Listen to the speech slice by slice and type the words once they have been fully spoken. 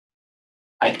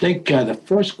I think the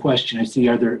first question I see,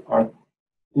 are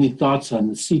any thoughts on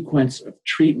the sequence of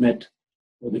treatment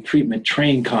or the treatment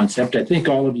train concept? I think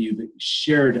all of you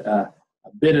shared a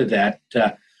bit of that.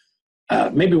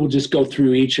 Maybe we'll just go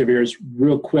through each of yours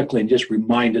real quickly and just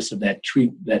remind us of that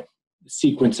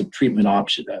sequence of treatment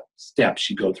steps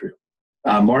you go through.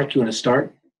 Mark, you want to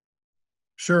start?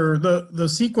 Sure. The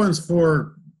sequence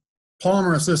for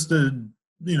polymer-assisted,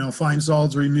 fine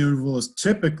solids removal is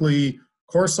typically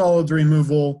coarse solids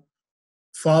removal,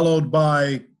 followed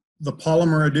by the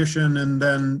polymer addition, and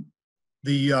then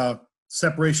the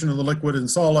separation of the liquid and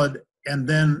solid, and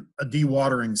then a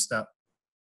dewatering step.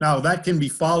 Now, that can be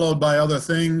followed by other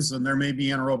things, and there may be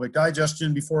anaerobic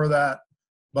digestion before that,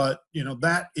 but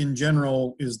that in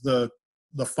general is the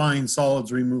fine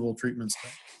solids removal treatment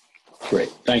step. Great,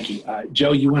 thank you.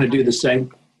 Joe, you want to do the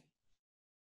same?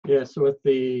 Yeah, so with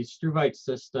the struvite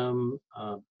system,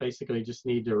 basically just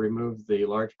need to remove the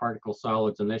large particle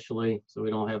solids initially, so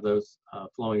we don't have those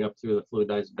flowing up through the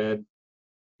fluidized bed.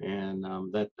 And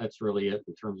that's really it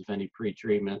in terms of any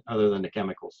pre-treatment other than the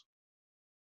chemicals.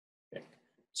 Okay.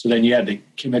 So then you have the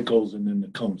chemicals and then the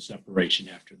cone separation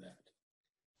after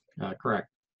that. Correct.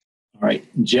 All right,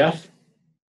 Jeff?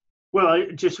 Well, I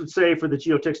just would say for the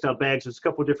geotextile bags, there's a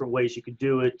couple of different ways you could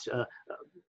do it.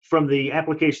 From the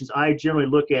applications I generally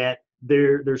look at,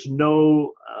 there's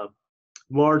no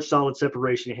large solid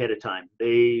separation ahead of time.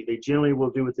 They generally will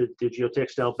do with the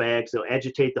geotextile bags. They'll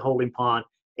agitate the holding pond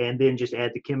and then just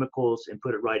add the chemicals and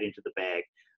put it right into the bag.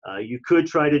 You could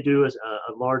try to do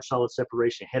a large solid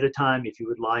separation ahead of time if you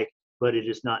would like, but it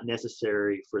is not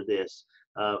necessary for this.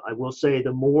 I will say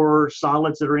the more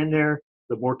solids that are in there,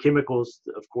 the more chemicals,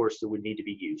 of course, that would need to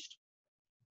be used.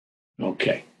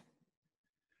 Okay.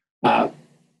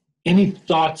 Any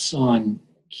thoughts on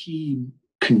key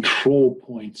control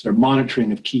points or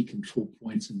monitoring of key control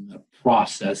points in the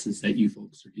processes that you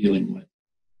folks are dealing with?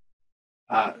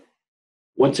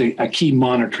 What's a key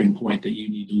monitoring point that you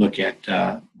need to look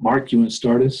at? Mark, you want to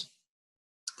start us?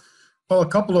 Well, a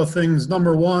couple of things.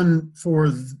 Number one,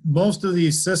 for most of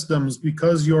these systems,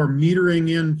 because you're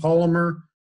metering in polymer,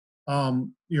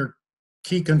 your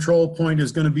key control point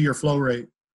is going to be your flow rate.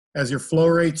 As your flow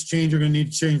rates change, you're going to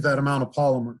need to change that amount of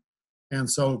polymer. And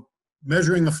so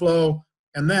measuring the flow,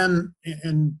 and then,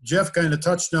 and Jeff kind of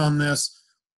touched on this,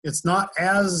 it's not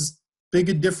as big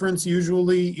a difference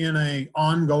usually in a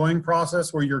ongoing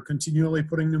process where you're continually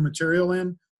putting new material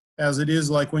in as it is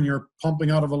like when you're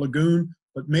pumping out of a lagoon,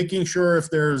 but making sure if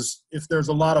there's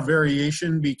a lot of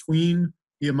variation between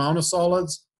the amount of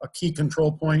solids, a key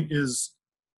control point is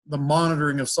the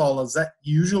monitoring of solids. That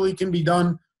usually can be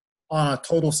done on a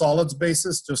total solids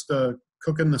basis, just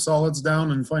cooking the solids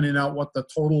down and finding out what the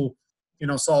total,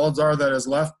 solids are that is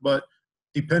left. But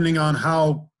depending on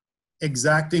how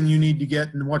exacting you need to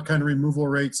get and what kind of removal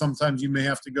rate, sometimes you may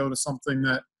have to go to something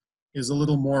that is a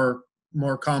little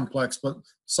more complex. But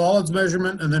solids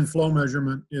measurement and then flow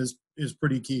measurement is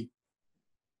pretty key.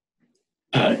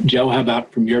 Joe, how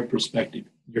about from your perspective,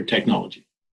 your technology?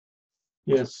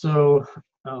 Yeah, so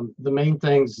the main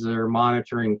things are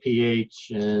monitoring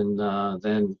pH and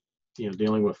then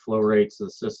dealing with flow rates of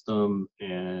the system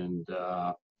and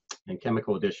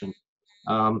chemical addition.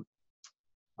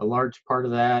 A large part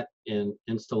of that in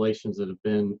installations that have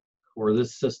been, or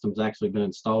this system's actually been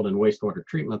installed in wastewater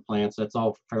treatment plants, that's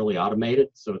all fairly automated,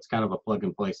 so it's kind of a plug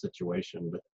and play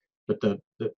situation. But the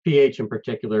pH in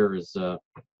particular is a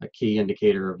key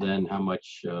indicator of then how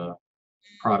much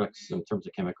products in terms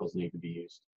of chemicals need to be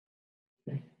used.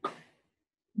 Okay.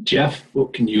 Jeff,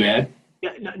 what can you add?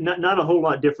 Yeah, not a whole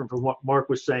lot different from what Mark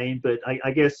was saying, but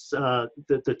I guess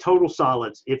the total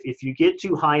solids, if you get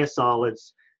too high of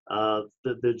solids,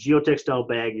 the geotextile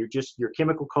bag, your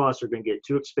chemical costs are going to get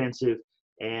too expensive,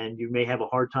 and you may have a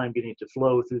hard time getting it to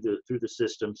flow through the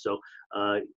system. So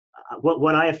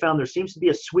what I have found, there seems to be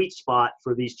a sweet spot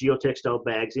for these geotextile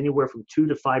bags, anywhere from 2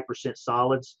 to 5%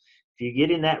 solids. If you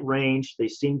get in that range, they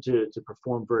seem to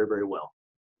perform very, very well.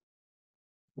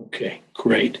 Okay,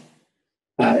 great.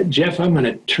 Jeff, I'm going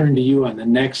to turn to you on the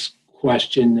next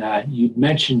question. You'd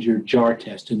mentioned your jar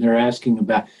test, and they're asking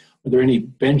about, are there any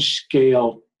bench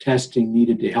scale testing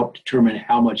needed to help determine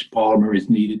how much polymer is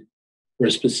needed for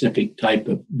a specific type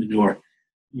of manure?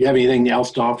 You have anything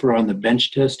else to offer on the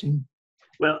bench testing?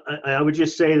 Well, I would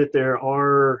just say that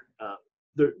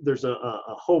there's a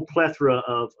whole plethora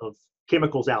of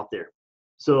chemicals out there.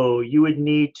 So you would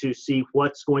need to see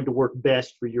what's going to work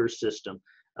best for your system.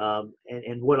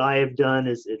 And what I have done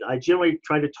is I generally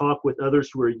try to talk with others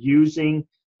who are using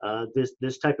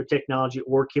this type of technology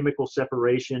or chemical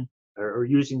separation. or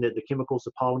using the chemicals,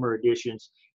 the polymer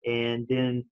additions, and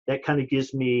then that kind of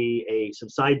gives me some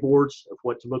sideboards of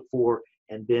what to look for,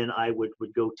 and then I would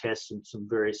go test some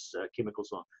various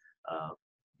chemicals on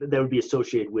that would be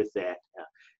associated with that.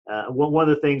 One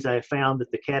of the things I have found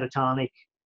that the catatonic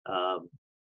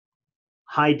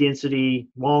high density,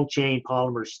 long chain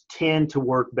polymers tend to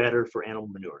work better for animal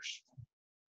manures.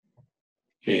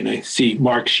 Okay, and I see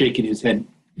Mark shaking his head,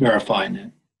 verifying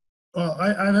that. Well,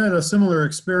 I've had a similar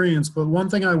experience, but one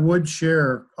thing I would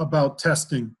share about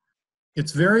testing,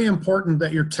 it's very important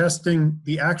that you're testing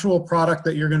the actual product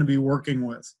that you're going to be working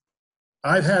with.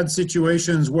 I've had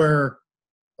situations where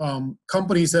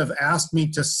companies have asked me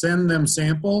to send them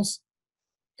samples,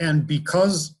 and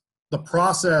because the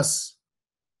process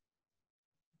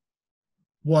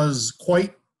was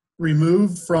quite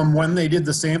removed from when they did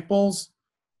the samples,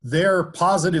 their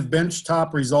positive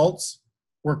benchtop results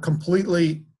were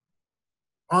completely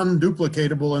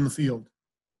unduplicatable in the field.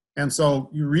 And so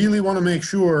you really want to make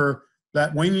sure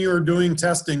that when you're doing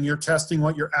testing, you're testing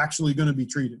what you're actually going to be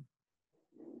treating.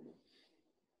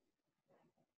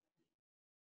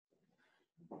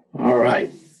 All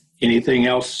right. Anything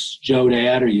else, Joe, to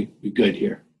add, or you good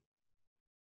here?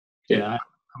 Yeah,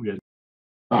 I'm good.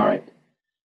 All right.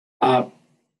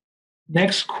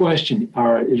 Next question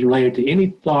is related to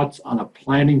any thoughts on a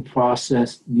planning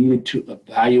process needed to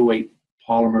evaluate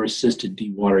polymer-assisted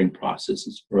dewatering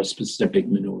processes for a specific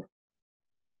manure.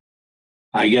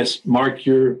 I guess, Mark,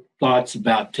 your thoughts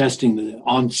about testing the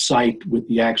on-site with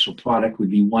the actual product would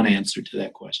be one answer to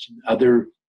that question. Other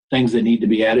things that need to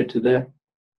be added to that?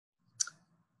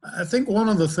 I think one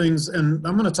of the things, and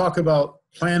I'm going to talk about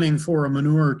planning for a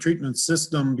manure treatment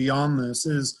system beyond this,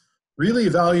 is really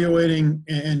evaluating,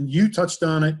 and you touched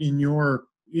on it in your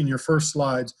first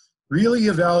slides, really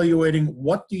evaluating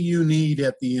what do you need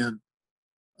at the end.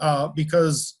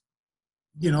 Because,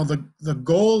 you know, the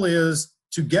goal is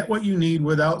to get what you need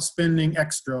without spending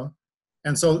extra.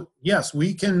 And so, yes,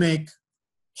 we can make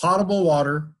potable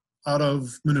water out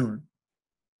of manure,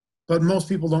 but most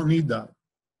people don't need that.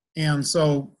 And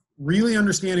so really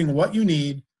understanding what you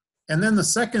need. And then the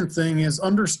second thing is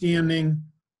understanding,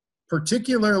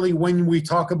 particularly when we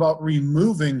talk about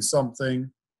removing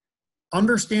something,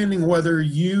 understanding whether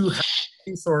you have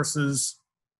resources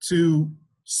to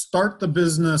start the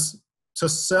business to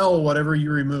sell whatever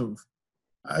you remove.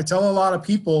 I tell a lot of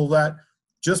people that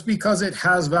just because it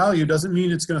has value doesn't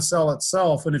mean it's going to sell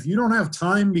itself. And if you don't have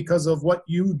time because of what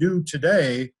you do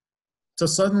today to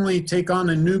suddenly take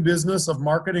on a new business of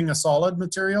marketing a solid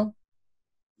material,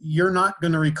 you're not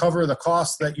going to recover the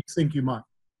cost that you think you might.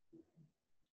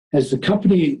 Has the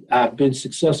company been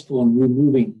successful in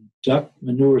removing duck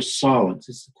manure solids?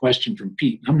 This is a question from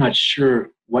Pete. I'm not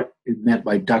sure what is meant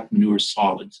by duck manure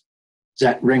solids. Does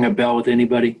that ring a bell with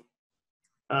anybody?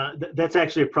 That's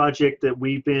actually a project that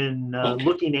we've been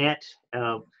looking at.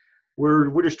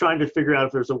 We're just trying to figure out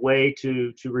if there's a way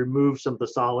to remove some of the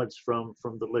solids from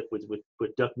the liquids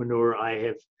with duck manure. I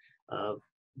have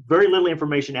very little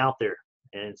information out there,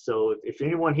 and so if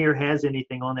anyone here has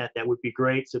anything on that, that would be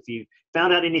great. So if you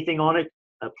found out anything on it,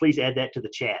 please add that to the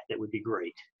chat. That would be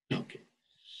great. Okay.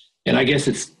 And I guess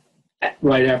it's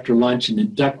right after lunch, and the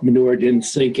duck manure didn't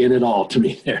sink in at all to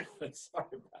me there. Sorry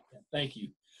about that. Thank you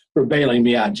for bailing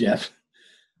me out, Jeff.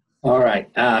 All right.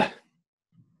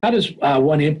 How does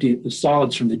one empty the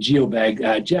solids from the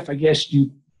geobag? Jeff, I guess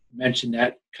you mentioned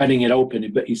that, cutting it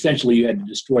open, but essentially you had to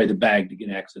destroy the bag to get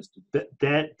access to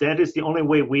it. That is the only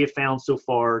way we have found so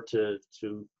far to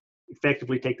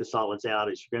effectively take the solids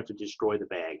out, is you're going to have to destroy the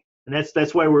bag. And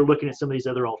that's why we're looking at some of these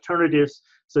other alternatives,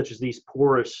 such as these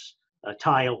porous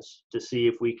tiles, to see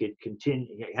if we could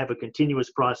have a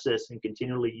continuous process and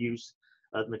continually use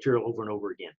the material over and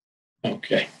over again.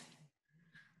 Okay.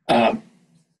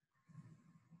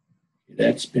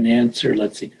 That's been answered.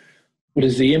 Let's see. What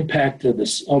is the impact of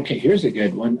this? Okay, here's a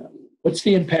good one. What's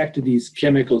the impact of these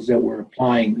chemicals that we're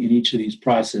applying in each of these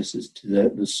processes to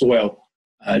the soil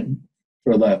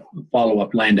for the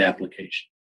follow-up land application?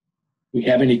 We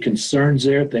have any concerns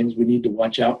there, things we need to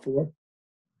watch out for?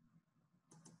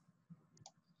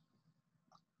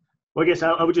 Well, I guess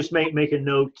I would just make a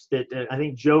note that I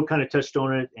think Joe kind of touched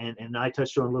on it, and I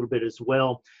touched on it a little bit as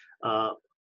well.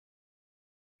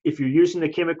 If you're using the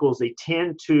chemicals, they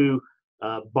tend to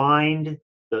bind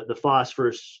the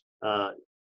phosphorus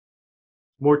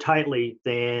more tightly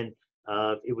than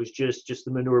it was just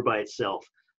the manure by itself.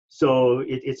 So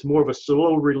it's more of a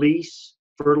slow release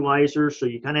fertilizer. So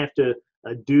you kind of have to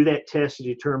do that test to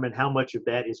determine how much of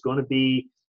that is going to be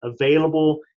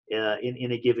available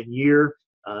in a given year.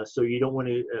 So you don't want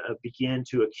to begin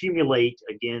to accumulate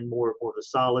again more of the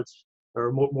solids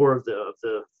or more of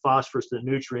the phosphorus, the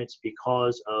nutrients,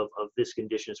 because of this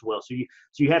condition as well. So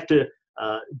you have to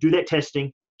do that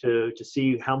testing to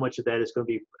see how much of that is going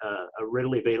to be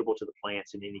readily available to the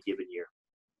plants in any given year.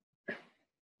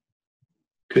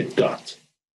 Good thoughts.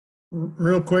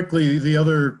 Real quickly, the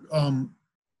other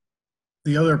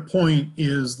point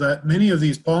is that many of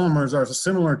these polymers are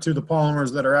similar to the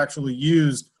polymers that are actually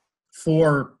used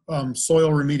for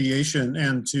soil remediation,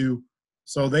 and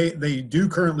so they do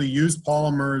currently use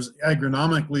polymers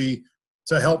agronomically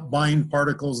to help bind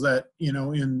particles that,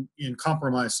 in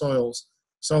compromised soils.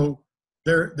 So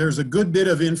there's a good bit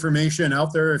of information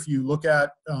out there if you look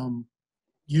at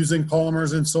using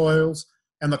polymers in soils,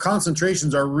 and the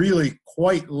concentrations are really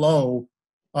quite low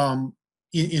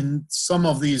in some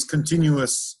of these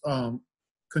continuous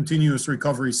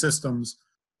recovery systems,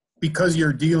 because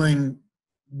you're dealing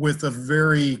with a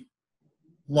very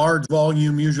large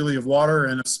volume usually of water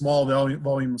and a small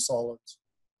volume of solids.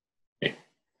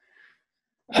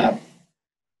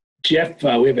 Jeff,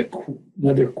 we have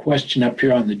another question up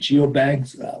here on the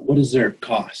geobags. What is their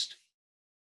cost?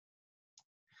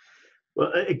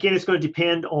 Well, again, it's going to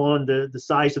depend on the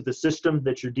size of the system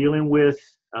that you're dealing with.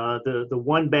 The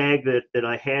one bag that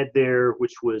I had there,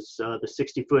 which was the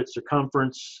 60-foot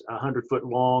circumference, 100-foot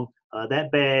long,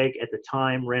 that bag at the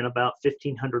time ran about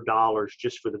 $1,500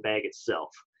 just for the bag itself.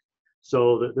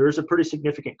 So there is a pretty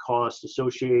significant cost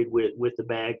associated with the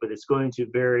bag, but it's going to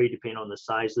vary depending on the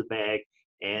size of the bag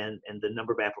and the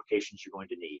number of applications you're going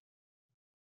to need.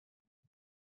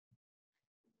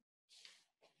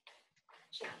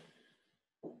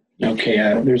 Okay,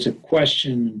 there's a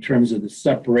question in terms of the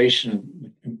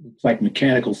separation of, looks like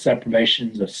mechanical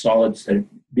separations of solids that are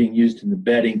being used in the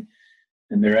bedding,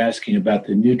 and they're asking about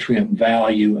the nutrient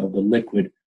value of the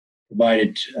liquid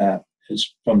provided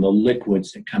is from the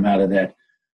liquids that come out of that.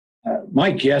 My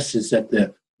guess is that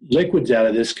the liquids out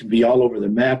of this could be all over the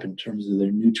map in terms of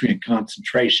their nutrient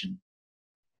concentration.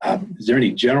 Is there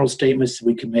any general statements that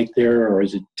we can make there, or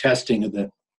is it testing of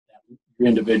the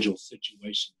individual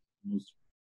situation?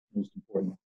 Most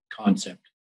important concept.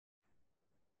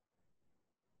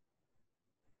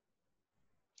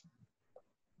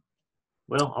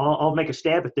 Well, I'll make a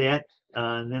stab at that,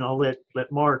 and then I'll let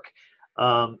Mark.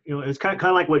 It's kind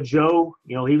of like what Joe,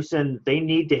 he was saying they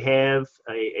need to have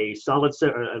a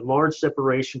large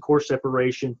separation, core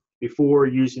separation before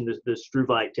using the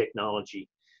struvite technology,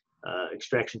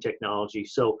 extraction technology.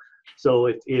 So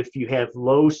if you have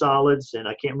low solids, and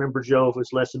I can't remember, Joe, if it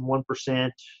was less than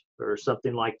 1% or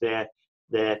something like that,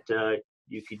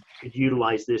 you could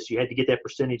utilize this. You had to get that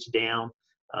percentage down.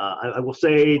 I will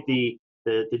say the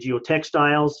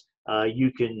geotextiles,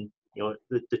 you can,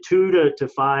 the 2 to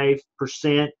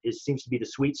 5% seems to be the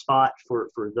sweet spot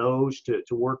for those to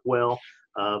work well.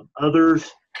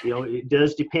 Others, it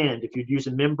does depend. If you're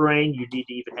using membrane, you need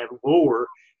to even have lower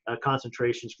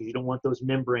concentrations, because you don't want those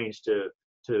membranes to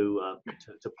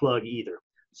plug either.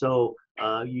 So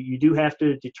you do have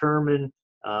to determine,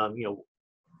 I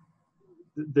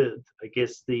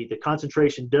guess the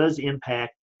concentration does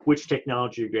impact which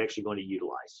technology you're actually going to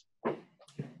utilize.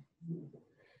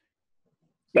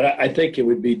 But I think it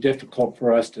would be difficult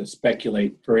for us to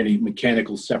speculate for any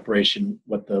mechanical separation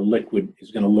what the liquid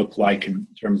is going to look like in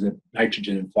terms of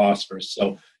nitrogen and phosphorus.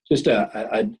 So just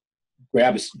I'd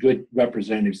grab a good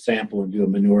representative sample and do a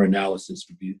manure analysis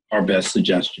would be our best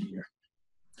suggestion here.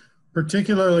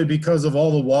 Particularly because of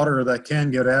all the water that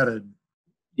can get added.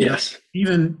 Yes.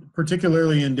 Even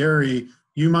particularly in dairy,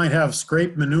 you might have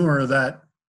scraped manure that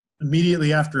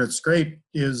immediately after it's scraped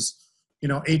is,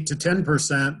 8 to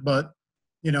 10%, but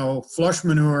flush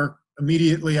manure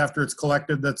immediately after it's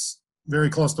collected, that's very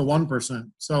close to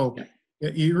 1%. So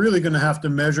you're really going to have to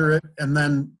measure it, and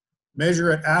then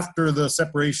measure it after the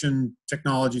separation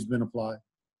technology has been applied.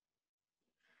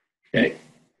 Okay.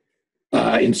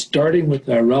 In starting with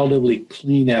a relatively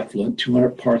clean effluent,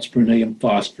 200 parts per million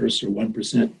phosphorus or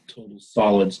 1% total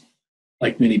solids,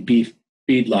 like many beef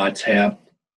feedlots have,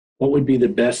 what would be the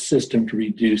best system to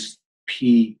reduce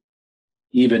P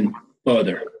even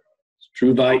further?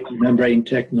 Struvite, membrane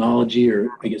technology, or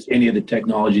I guess any of the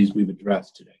technologies we've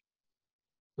addressed today?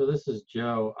 So this is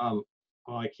Joe.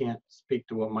 Well, I can't speak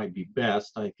to what might be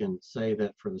best. I can say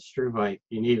that for the struvite,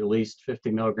 you need at least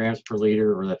 50 milligrams per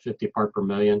liter, or that 50 part per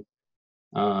million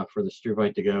for the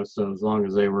struvite to go. So as long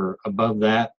as they were above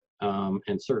that,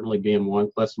 and certainly being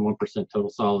less than 1% total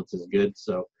solids is good.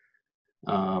 So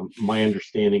my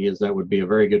understanding is that would be a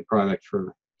very good product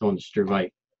for doing the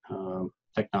struvite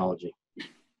technology.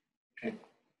 Okay.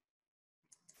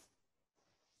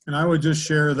 And I would just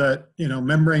share that,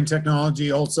 membrane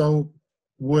technology also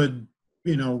would,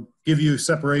 give you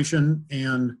separation,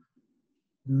 and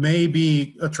may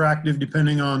be attractive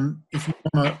depending on if you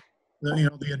want to,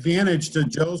 the advantage to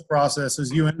Joe's process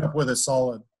is you end up with a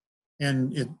solid,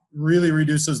 and it really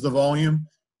reduces the volume.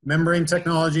 Membrane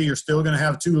technology, you're still going to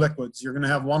have two liquids. You're going to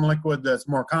have one liquid that's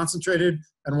more concentrated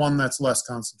and one that's less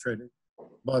concentrated.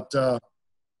 But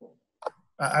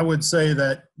I would say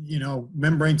that,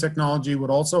 membrane technology would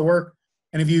also work.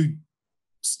 And if you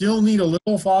still need a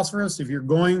little phosphorus, if you're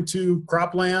going to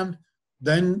cropland,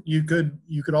 then you could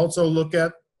also look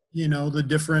at, the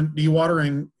different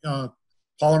dewatering,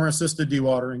 polymer-assisted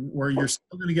dewatering, where you're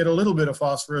still going to get a little bit of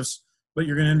phosphorus, but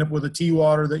you're going to end up with a tea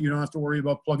water that you don't have to worry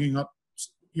about plugging up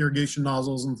irrigation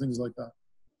nozzles and things like that.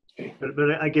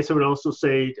 But I guess I would also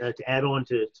say, to add on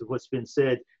to what's been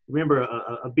said, remember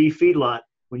a beef feedlot,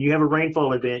 when you have a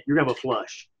rainfall event, you're going to have a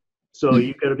flush. So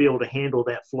you've got to be able to handle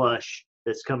that flush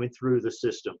that's coming through the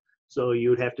system. So you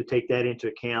would have to take that into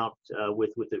account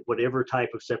with whatever type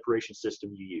of separation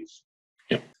system you use.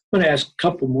 I'm going to ask a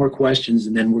couple more questions,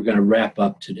 and then we're going to wrap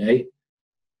up today.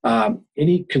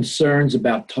 Any concerns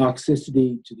about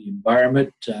toxicity to the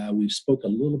environment? We've spoke a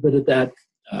little bit of that.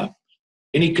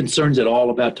 Any concerns at all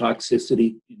about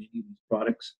toxicity in any of these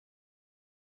products?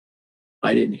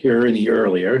 I didn't hear any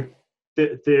earlier.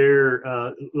 They're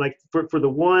like for the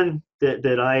one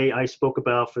that I spoke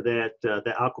about for the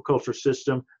aquaculture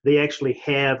system, they actually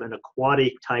have an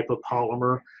aquatic type of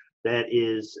polymer that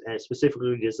is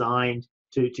specifically designed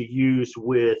to use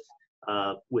with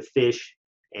fish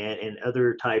and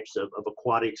other types of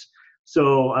aquatics.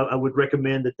 So I would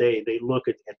recommend that they look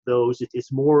at those.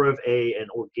 It's more of an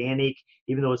organic,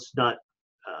 even though it's not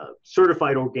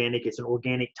certified organic, it's an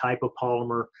organic type of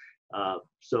polymer.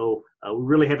 So we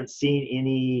really haven't seen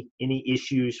any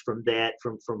issues from that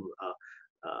from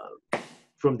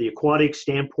the aquatic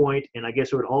standpoint. And I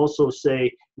guess I would also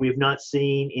say we have not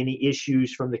seen any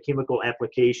issues from the chemical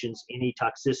applications, any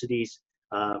toxicities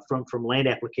from land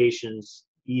applications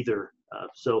either.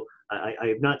 So I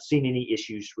have not seen any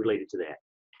issues related to that.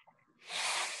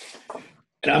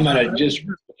 And I'm going to just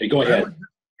go ahead.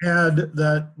 Add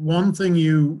that one thing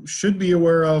you should be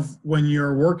aware of when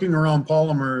you're working around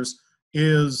polymers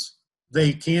is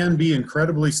they can be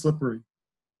incredibly slippery.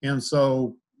 And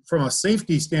so from a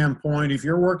safety standpoint, if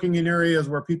you're working in areas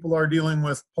where people are dealing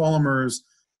with polymers,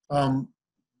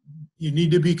 you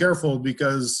need to be careful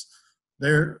because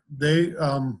they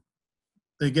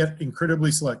get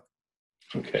incredibly slick.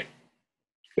 Okay,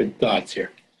 good thoughts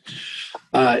here.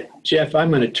 Jeff, I'm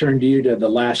going to turn to you to the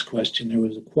last question. There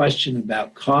was a question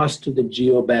about cost of the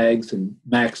geobags and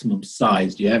maximum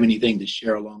size. Do you have anything to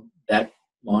share along that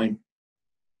line?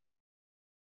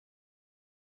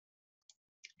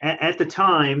 At the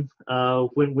time,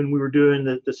 when we were doing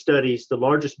the studies, the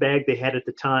largest bag they had at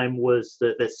the time was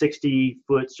the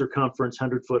 60-foot circumference,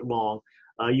 100-foot long.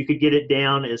 You could get it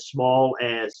down as small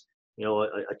as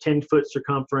a 10-foot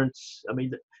circumference. I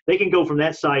mean, they can go from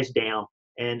that size down,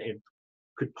 and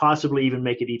could possibly even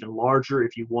make it even larger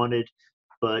if you wanted.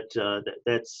 But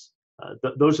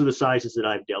those are the sizes that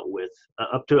I've dealt with,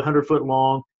 up to 100-foot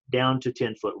long, down to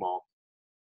 10-foot long.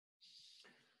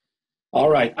 All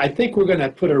right. I think we're going to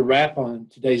put a wrap on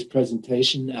today's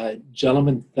presentation.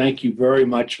 Gentlemen, thank you very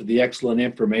much for the excellent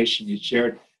information you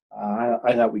shared.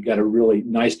 I thought we got a really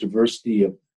nice diversity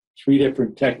of 3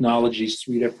 different technologies,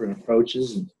 3 different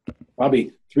approaches, and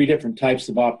probably 3 different types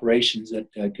of operations that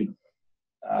could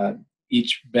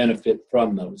each benefit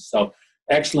from those. So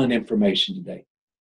excellent information today.